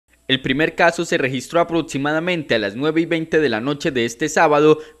El primer caso se registró aproximadamente a las 9:20 de la noche de este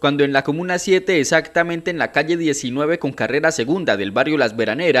sábado, cuando en la Comuna 7, exactamente en la calle 19 con carrera segunda del barrio Las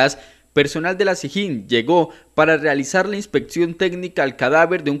Veraneras, personal de la SIJIN llegó para realizar la inspección técnica al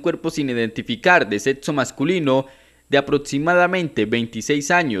cadáver de un cuerpo sin identificar de sexo masculino de aproximadamente 26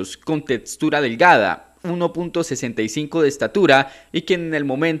 años, con textura delgada, 1.65 de estatura y quien en el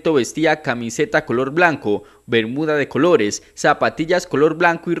momento vestía camiseta color blanco, bermuda de colores, zapatillas color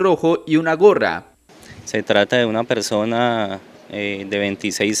blanco y rojo y una gorra. Se trata de una persona de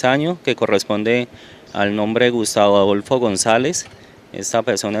 26 años que corresponde al nombre de Gustavo Adolfo González. Esta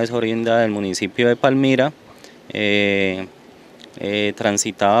persona es oriunda del municipio de Palmira,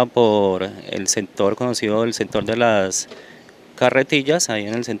 transitaba por el sector conocido, el sector de las carretillas, ahí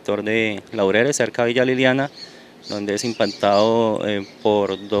en el sector de Laureles, cerca de Villa Liliana, donde es impactado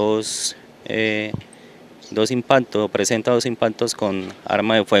por dos impactos, presenta dos impactos con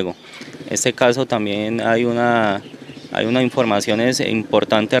arma de fuego. En este caso también hay una información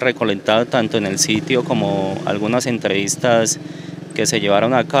importante recolectada tanto en el sitio como algunas entrevistas que se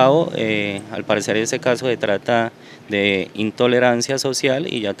llevaron a cabo. Al parecer este caso se trata de intolerancia social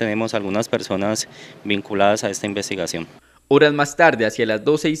y ya tenemos algunas personas vinculadas a esta investigación. Horas más tarde, hacia las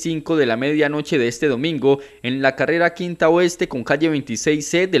 12:05 de la medianoche de este domingo, en la carrera Quinta Oeste con calle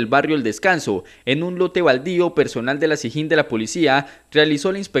 26C del barrio El Descanso, en un lote baldío, personal de la SIJIN de la policía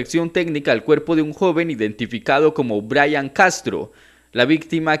realizó la inspección técnica al cuerpo de un joven identificado como Brian Castro. La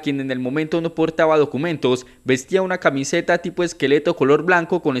víctima, quien en el momento no portaba documentos, vestía una camiseta tipo esqueleto color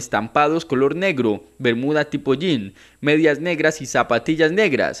blanco con estampados color negro, bermuda tipo jean, medias negras y zapatillas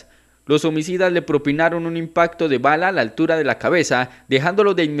negras. Los homicidas le propinaron un impacto de bala a la altura de la cabeza,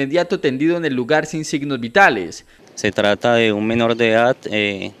 dejándolo de inmediato tendido en el lugar sin signos vitales. Se trata de un menor de edad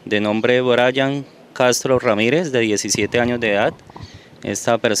de nombre Brian Castro Ramírez, de 17 años de edad.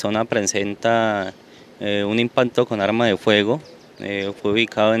 Esta persona presenta un impacto con arma de fuego, fue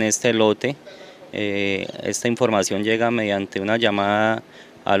ubicado en este lote. Esta información llega mediante una llamada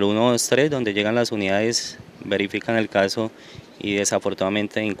al 123, donde llegan las unidades, verifican el caso y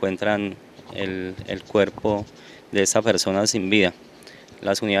desafortunadamente encuentran el cuerpo de esta persona sin vida.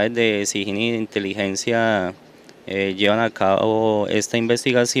 Las unidades de SIJIN y de inteligencia llevan a cabo esta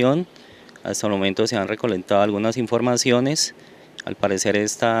investigación. Hasta el momento se han recolectado algunas informaciones. Al parecer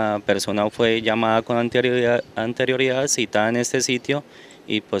esta persona fue llamada con anterioridad, citada en este sitio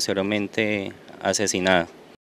y posteriormente asesinada.